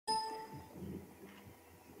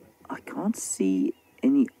can't see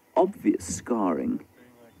any obvious scarring.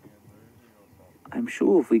 I'm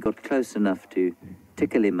sure if we got close enough to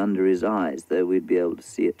tickle him under his eyes, though, we'd be able to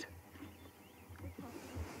see it.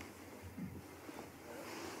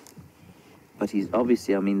 But he's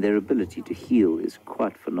obviously, I mean, their ability to heal is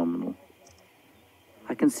quite phenomenal.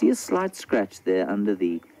 I can see a slight scratch there under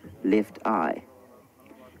the left eye.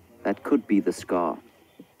 That could be the scar.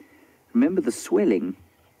 Remember, the swelling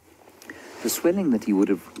that he would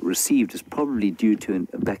have received is probably due to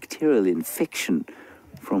a bacterial infection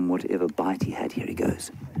from whatever bite he had. Here he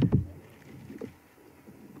goes.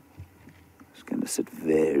 He's going to sit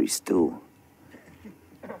very still.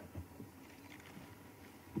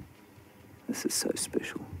 This is so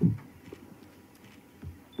special.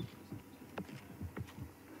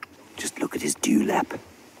 Just look at his dewlap.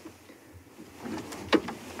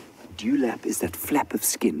 Dewlap is that flap of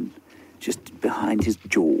skin just behind his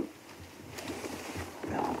jaw.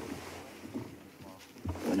 Now,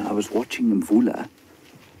 when I was watching Mvula,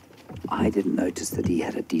 I didn't notice that he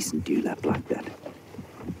had a decent dewlap like that.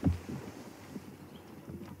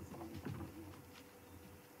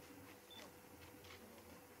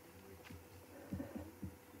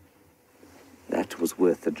 That was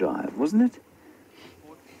worth the drive, wasn't it?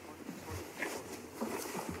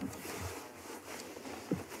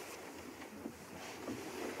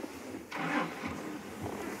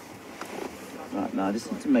 Right, now I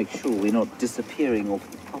just need to make sure we're not disappearing off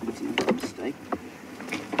the property by mistake.